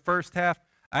half or the first half?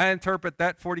 I interpret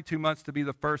that 42 months to be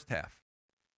the first half.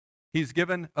 He's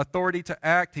given authority to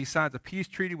act. He signs a peace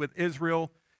treaty with Israel,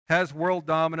 has world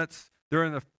dominance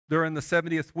during the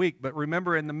 70th week. But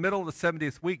remember, in the middle of the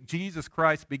 70th week, Jesus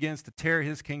Christ begins to tear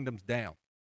his kingdoms down.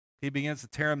 He begins to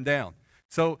tear them down.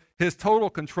 So his total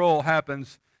control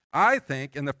happens, I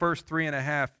think, in the first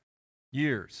 3.5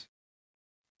 years.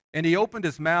 And he opened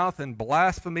his mouth in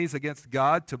blasphemies against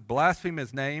God, to blaspheme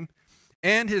his name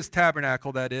and his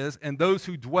tabernacle, that is, and those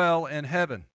who dwell in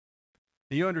heaven.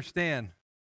 Do you understand?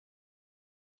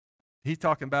 He's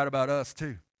talking bad about us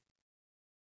too.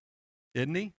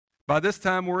 Isn't he? By this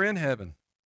time we're in heaven.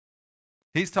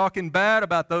 He's talking bad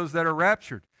about those that are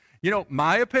raptured. You know,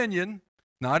 my opinion,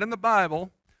 not in the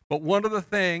Bible, but one of the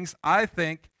things I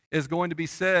think is going to be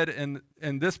said, and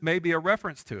this may be a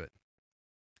reference to it,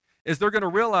 is they're going to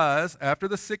realize after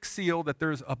the sixth seal that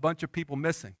there's a bunch of people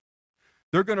missing.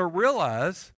 They're going to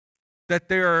realize that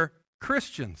they're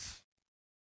Christians.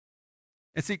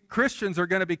 And see, Christians are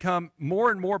going to become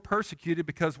more and more persecuted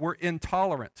because we're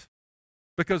intolerant.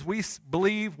 Because we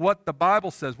believe what the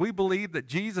Bible says. We believe that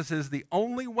Jesus is the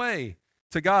only way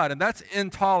to God, and that's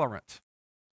intolerant.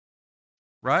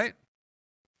 Right?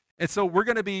 And so we're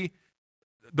going to be,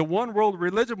 the one world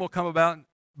religion will come about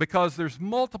because there's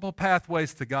multiple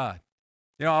pathways to God.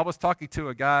 You know, I was talking to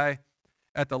a guy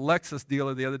at the Lexus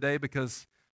dealer the other day because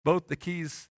both the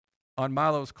keys on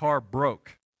Milo's car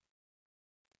broke.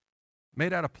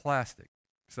 Made out of plastic.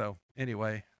 So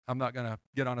anyway, I'm not going to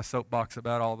get on a soapbox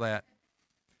about all that.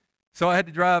 So I had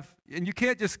to drive, and you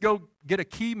can't just go get a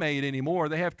key made anymore.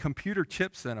 They have computer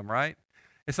chips in them, right?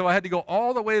 And so I had to go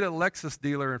all the way to the Lexus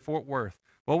dealer in Fort Worth.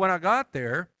 Well, when I got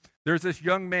there, there's this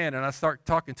young man, and I start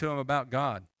talking to him about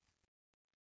God.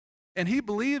 And he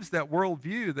believes that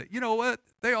worldview that, you know what,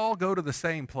 they all go to the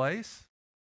same place.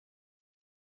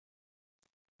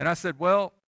 And I said,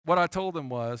 well, what I told him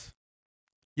was,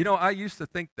 you know, I used to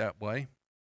think that way.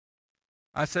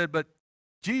 I said, but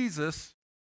Jesus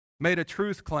made a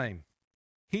truth claim.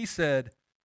 He said,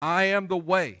 I am the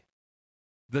way,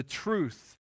 the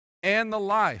truth, and the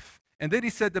life. And then he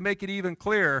said, to make it even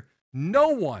clearer, no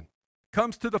one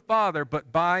comes to the Father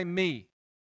but by me.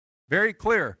 Very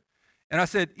clear. And I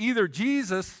said, either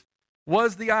Jesus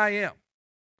was the I am,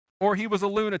 or he was a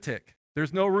lunatic.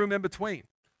 There's no room in between.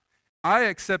 I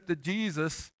accepted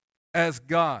Jesus as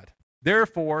God.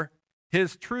 Therefore,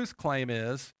 his truth claim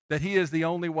is that he is the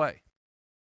only way.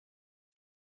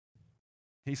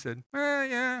 He said,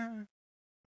 yeah.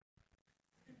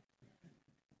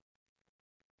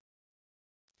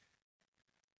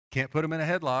 Can't put him in a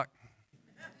headlock.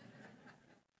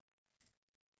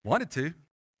 Wanted to.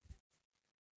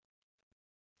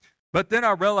 But then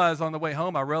I realized on the way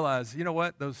home, you know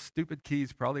what? Those stupid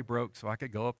keys probably broke, so I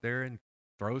could go up there and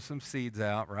throw some seeds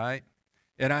out, right?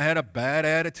 And I had a bad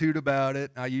attitude about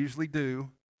it. I usually do.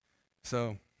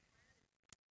 So,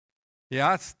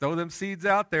 yeah, I throw them seeds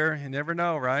out there. You never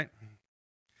know, right?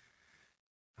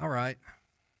 All right.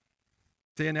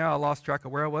 See, now I lost track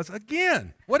of where I was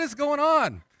again. What is going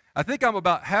on? I think I'm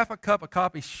about half a cup of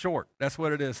coffee short. That's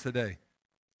what it is today.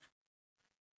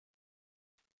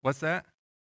 What's that?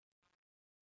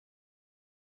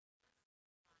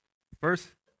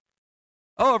 Verse?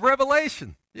 Oh, of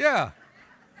Revelation. Yeah.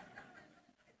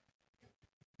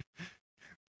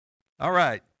 All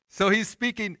right. So he's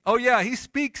speaking. Oh, yeah, he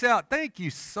speaks out. Thank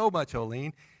you so much,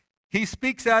 Olene. He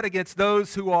speaks out against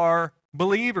those who are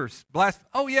believers.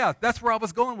 Oh, yeah, that's where I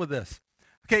was going with this.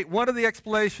 Okay, one of the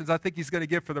explanations I think he's going to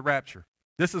give for the rapture,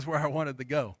 this is where I wanted to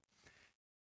go,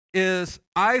 is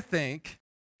I think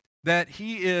that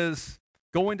he is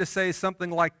going to say something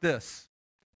like this,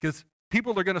 because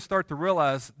people are going to start to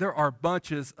realize there are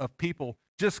bunches of people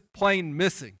just plain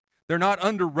missing. They're not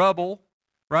under rubble,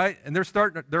 right? And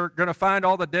they're going to find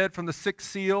all the dead from the sixth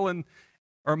seal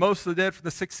or most of the dead from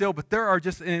the sixth seal, but there are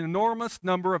just an enormous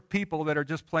number of people that are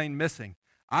just plain missing.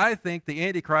 I think the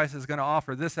Antichrist is going to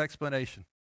offer this explanation.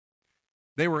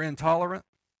 They were intolerant,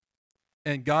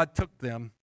 and God took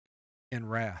them in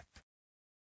wrath.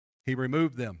 He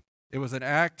removed them. It was an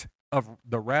act of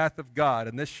the wrath of God,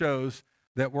 and this shows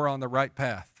that we're on the right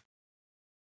path.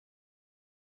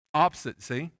 Opposite,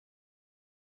 see?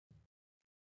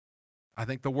 I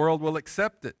think the world will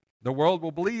accept it. The world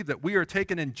will believe that we are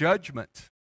taken in judgment,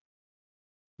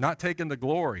 not taken the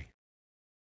glory.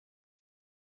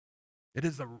 It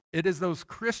is those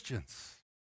Christians,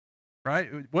 right?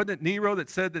 Wasn't it Nero that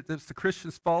said that it's the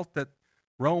Christians' fault that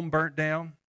Rome burnt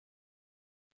down?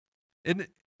 In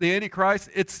the Antichrist,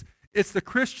 it's the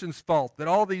Christians' fault that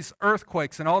all these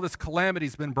earthquakes and all this calamity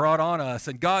has been brought on us,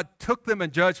 and God took them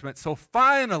in judgment. So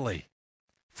finally,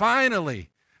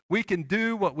 we can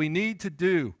do what we need to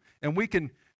do, and we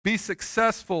can be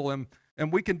successful, and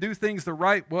we can do things the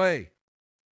right way.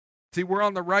 See, we're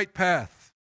on the right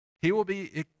path. He will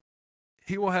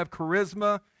have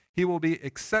charisma. He will be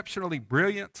exceptionally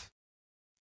brilliant.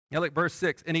 Now look, verse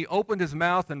 6, and he opened his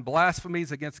mouth in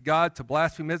blasphemies against God to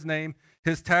blaspheme his name,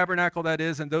 his tabernacle, that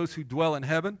is, and those who dwell in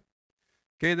heaven.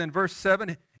 Okay, then verse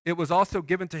 7, it was also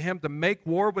given to him to make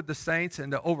war with the saints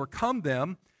and to overcome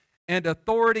them, and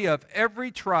authority of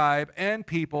every tribe and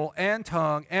people and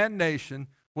tongue and nation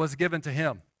was given to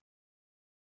him.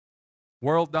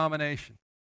 World domination.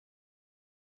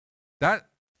 That,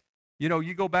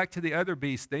 you go back to the other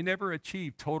beasts, they never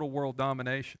achieved total world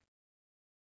domination.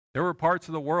 There were parts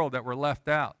of the world that were left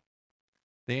out.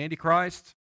 The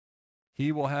Antichrist,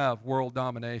 he will have world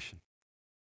domination.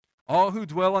 All who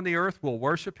dwell on the earth will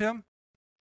worship him.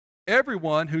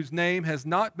 Everyone whose name has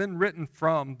not been written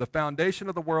from the foundation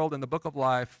of the world in the book of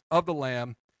life of the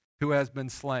Lamb who has been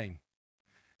slain.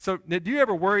 So do you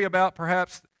ever worry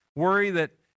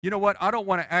that, you know what, I don't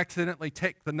want to accidentally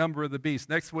take the number of the beast.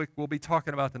 Next week we'll be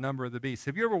talking about the number of the beast.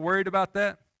 Have you ever worried about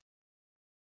that?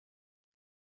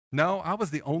 No, I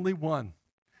was the only one.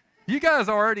 You guys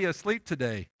are already asleep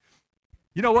today.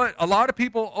 You know what? A lot of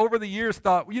people over the years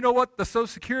thought, you know what? The Social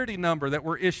Security number that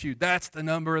we're issued, that's the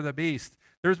number of the beast.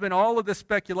 There's been all of this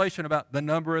speculation about the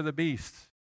number of the beast.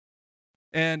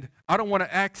 And I don't want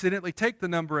to accidentally take the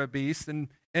number of beast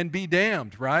and be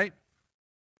damned, right?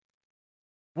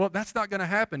 Well, that's not going to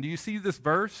happen. Do you see this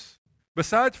verse?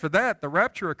 Besides for that, the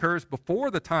rapture occurs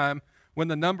before the time when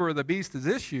the number of the beast is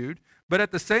issued. But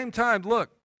at the same time, look,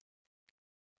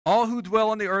 All who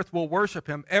dwell on the earth will worship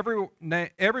him,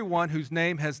 everyone whose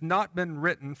name has not been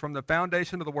written from the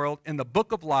foundation of the world in the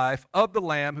book of life of the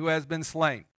Lamb who has been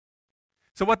slain.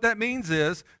 So what that means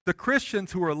is the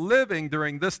Christians who are living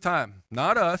during this time,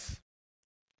 not us,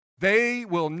 they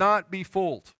will not be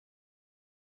fooled.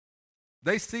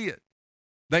 They see it.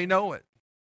 They know it.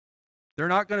 They're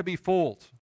not going to be fooled.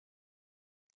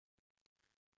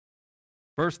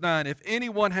 Verse 9, if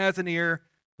anyone has an ear,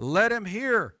 let him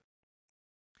hear.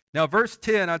 Now, verse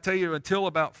 10, I tell you, until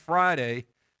about Friday,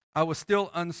 I was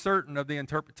still uncertain of the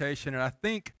interpretation, and I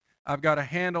think I've got a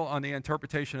handle on the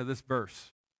interpretation of this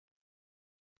verse.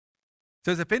 It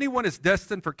says, if anyone is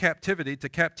destined for captivity, to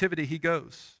captivity he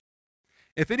goes.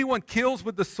 If anyone kills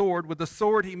with the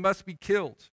sword he must be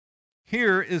killed.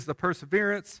 Here is the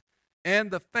perseverance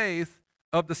and the faith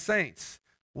of the saints.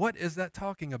 What is that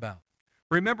talking about?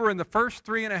 Remember, in the first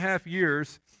 3.5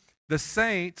 years, the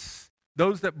saints,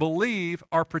 those that believe,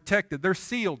 are protected. They're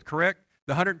sealed, correct?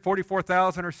 The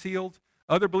 144,000 are sealed.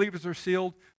 Other believers are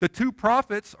sealed. The 2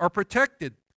 prophets are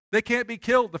protected. They can't be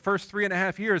killed the first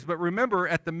 3.5 years. But remember,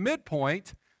 at the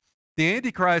midpoint, the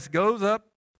Antichrist goes up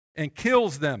and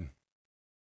kills them.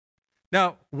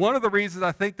 Now, one of the reasons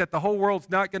I think that the whole world's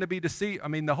not going to be deceived,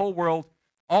 the whole world,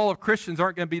 all of Christians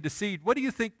aren't going to be deceived. What do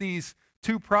you think these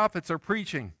 2 prophets are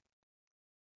preaching?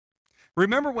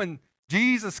 Remember when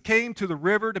Jesus came to the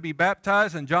river to be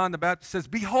baptized, and John the Baptist says,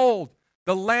 behold,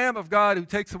 the Lamb of God who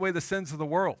takes away the sins of the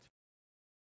world.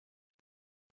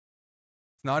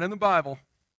 It's not in the Bible,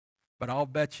 but I'll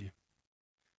bet you,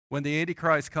 when the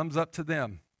Antichrist comes up to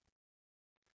them,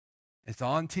 it's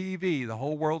on TV, the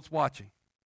whole world's watching.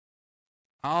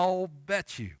 I'll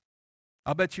bet you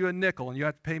a nickel, and you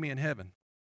have to pay me in heaven.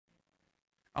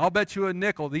 I'll bet you a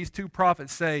nickel, these 2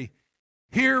 prophets say,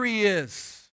 here he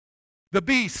is, the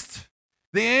beast,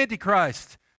 the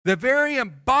Antichrist, the very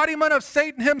embodiment of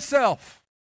Satan himself.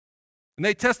 And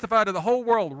they testify to the whole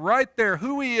world right there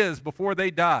who he is before they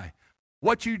die.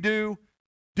 What you do,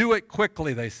 do it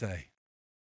quickly, they say.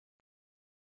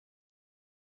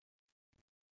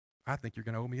 I think you're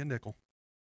going to owe me a nickel.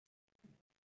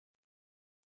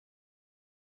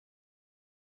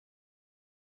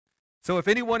 So if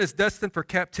anyone is destined for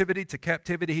captivity, to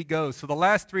captivity he goes. So the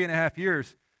last 3.5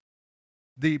 years,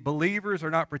 the believers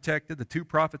are not protected. The 2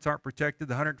 prophets aren't protected.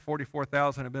 The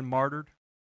 144,000 have been martyred.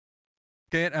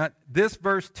 Okay, and this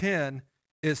verse 10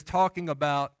 is talking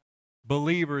about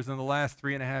believers in the last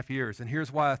 3.5 years. And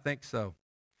here's why I think so.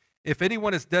 If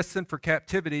anyone is destined for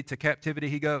captivity, to captivity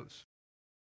he goes.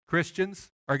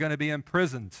 Christians are going to be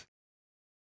imprisoned.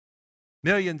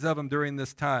 Millions of them during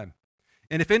this time.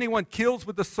 And if anyone kills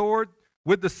with the sword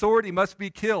he must be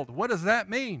killed. What does that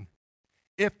mean?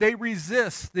 If they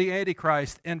resist the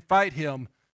Antichrist and fight him,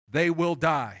 they will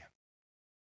die.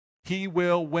 He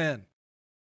will win.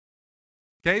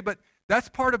 Okay, but that's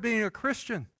part of being a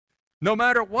Christian. No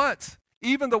matter what,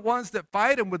 even the ones that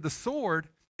fight him with the sword,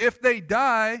 if they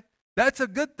die, that's a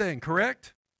good thing,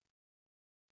 correct?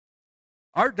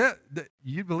 Our death,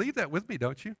 you believe that with me,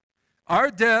 don't you?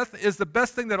 Our death is the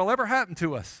best thing that'll ever happen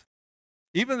to us.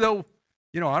 Even though,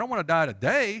 I don't want to die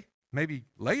today, maybe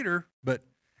later, but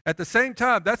at the same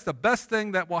time, that's the best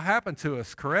thing that will happen to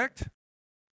us, correct?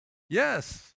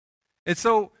 Yes. And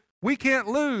so we can't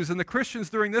lose, and the Christians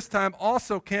during this time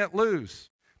also can't lose.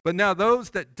 But now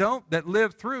those that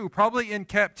live through, probably in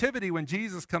captivity when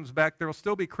Jesus comes back, there will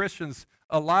still be Christians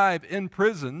alive in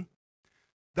prison.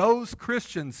 Those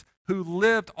Christians who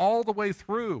lived all the way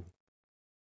through,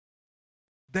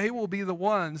 they will be the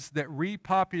ones that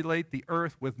repopulate the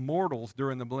earth with mortals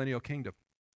during the millennial kingdom.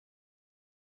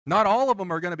 Not all of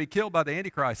them are going to be killed by the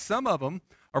Antichrist. Some of them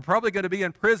are probably going to be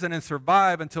in prison and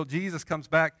survive until Jesus comes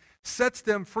back, sets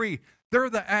them free. They're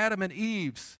the Adam and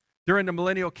Eves during the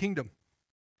millennial kingdom.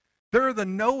 They're the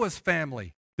Noah's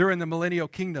family during the millennial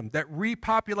kingdom that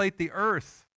repopulate the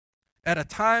earth at a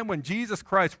time when Jesus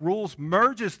Christ rules,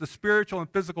 merges the spiritual and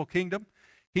physical kingdom.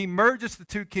 He merges the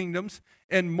 2 kingdoms,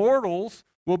 and mortals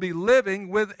will be living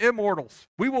with immortals.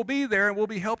 We will be there, and we'll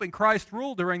be helping Christ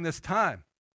rule during this time.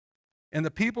 And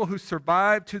the people who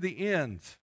survive to the end,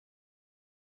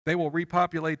 they will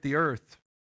repopulate the earth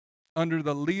under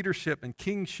the leadership and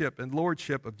kingship and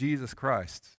lordship of Jesus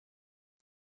Christ.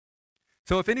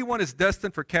 So if anyone is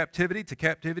destined for captivity, to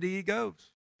captivity he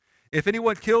goes. If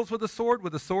anyone kills with a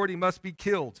sword he must be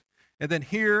killed. And then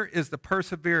here is the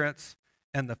perseverance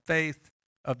and the faith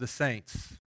of the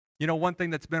saints. One thing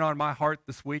that's been on my heart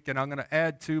this week, and I'm going to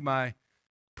add to my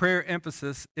prayer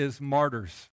emphasis, is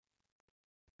martyrs.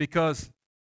 Because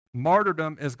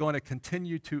martyrdom is going to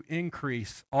continue to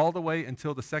increase all the way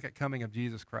until the second coming of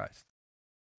Jesus Christ.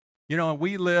 And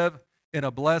we live in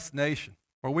a blessed nation.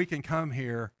 where we can come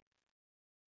here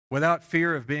without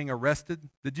fear of being arrested.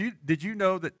 Did you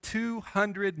know that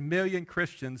 200 million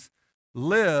Christians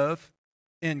live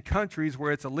in countries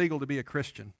where it's illegal to be a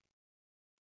Christian?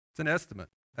 It's an estimate.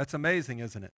 That's amazing,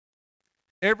 isn't it?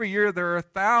 Every year there are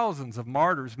thousands of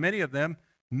martyrs, many of them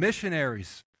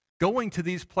missionaries, going to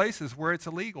these places where it's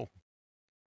illegal.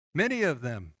 Many of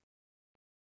them.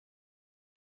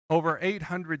 Over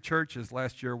 800 churches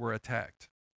last year were attacked.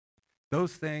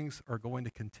 Those things are going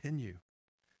to continue.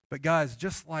 But guys,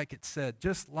 just like it said,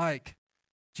 just like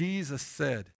Jesus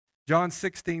said, John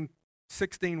 16,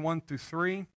 1 through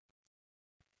 3,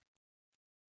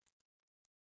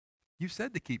 you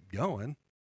said to keep going.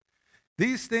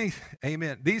 These things,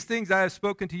 amen, these things I have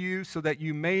spoken to you so that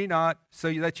you may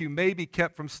be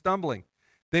kept from stumbling.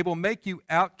 They will make you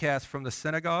outcasts from the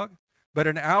synagogue, but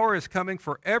an hour is coming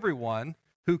for everyone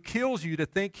who kills you to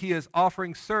think he is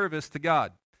offering service to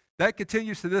God. That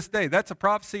continues to this day. That's a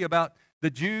prophecy about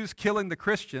the Jews killing the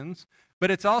Christians,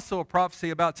 but it's also a prophecy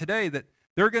about today that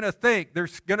they're going to think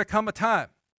there's going to come a time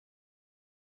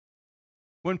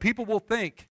when people will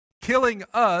think killing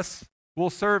us will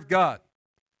serve God.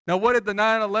 Now, what did the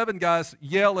 9/11 guys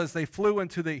yell as they flew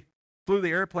the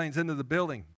airplanes into the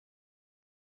building?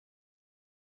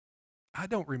 I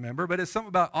don't remember, but it's something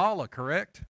about Allah,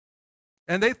 correct?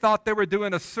 And they thought they were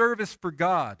doing a service for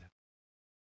God.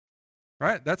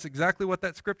 Right? That's exactly what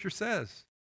that scripture says.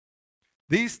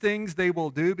 These things they will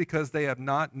do because they have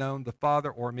not known the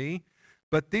Father or me.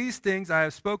 But these things I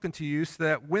have spoken to you so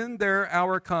that when their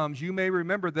hour comes, you may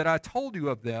remember that I told you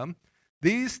of them.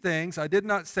 These things I did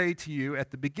not say to you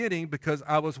at the beginning because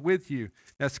I was with you.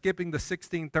 Now, skipping the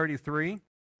 16:33.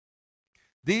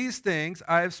 These things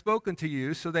I have spoken to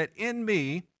you so that in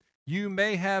me you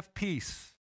may have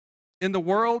peace. In the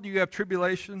world you have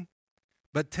tribulation,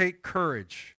 but take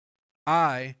courage.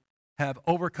 I have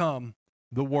overcome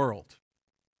the world.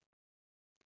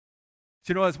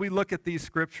 So, as we look at these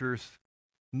scriptures,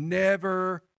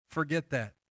 never forget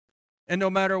that. And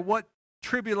no matter what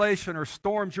tribulation or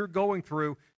storms you're going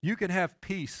through, you can have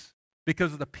peace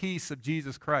because of the peace of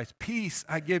Jesus Christ. Peace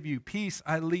I give you, peace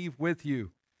I leave with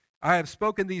you. I have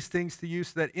spoken these things to you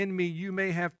so that in me you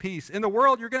may have peace. In the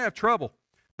world you're going to have trouble,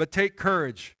 but take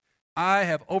courage. I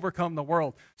have overcome the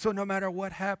world. So no matter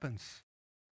what happens,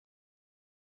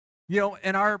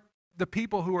 and the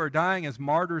people who are dying as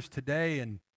martyrs today,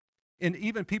 and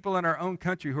even people in our own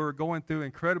country who are going through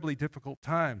incredibly difficult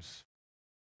times.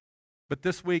 But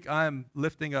this week I am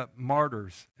lifting up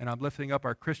martyrs, and I'm lifting up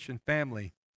our Christian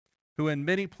family who in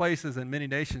many places and many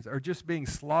nations are just being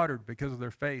slaughtered because of their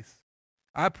faith.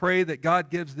 I pray that God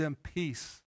gives them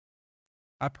peace.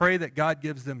 I pray that God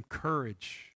gives them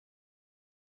courage.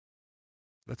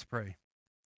 Let's pray.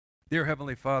 Dear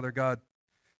Heavenly Father, God,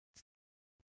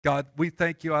 we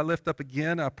thank you. I lift up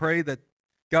again. I pray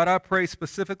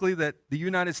specifically that the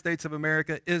United States of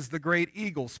America is the great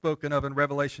eagle spoken of in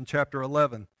Revelation chapter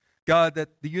 11. God,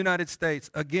 that the United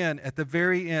States, again, at the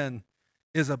very end,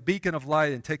 is a beacon of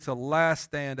light and takes a last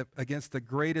stand against the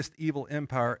greatest evil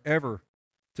empire ever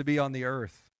to be on the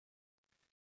earth.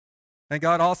 And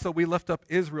God, also we lift up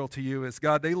Israel to you as,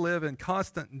 God, they live in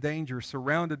constant danger,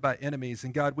 surrounded by enemies.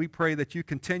 And God, we pray that you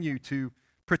continue to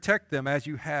protect them as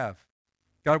you have.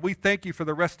 God, we thank you for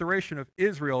the restoration of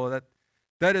Israel.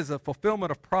 That is a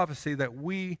fulfillment of prophecy that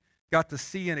we got to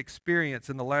see and experience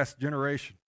in the last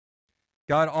generation.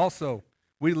 God, also,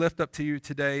 we lift up to you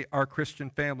today our Christian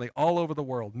family all over the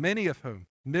world, many of whom,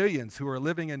 millions who are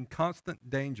living in constant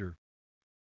danger.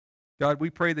 God,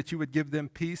 we pray that you would give them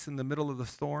peace in the middle of the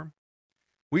storm.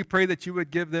 We pray that you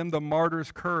would give them the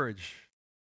martyr's courage.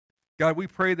 God, we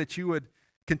pray that you would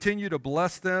continue to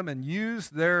bless them and use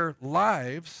their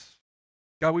lives.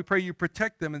 God, we pray you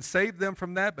protect them and save them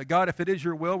from that. But God, if it is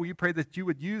your will, we pray that you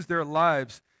would use their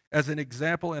lives as an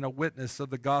example and a witness of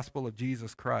the gospel of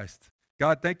Jesus Christ.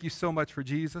 God, thank you so much for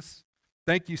Jesus.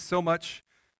 Thank you so much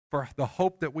for the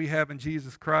hope that we have in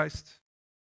Jesus Christ.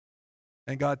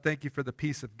 And God, thank you for the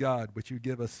peace of God which you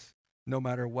give us no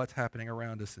matter what's happening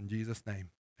around us. In Jesus' name,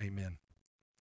 amen.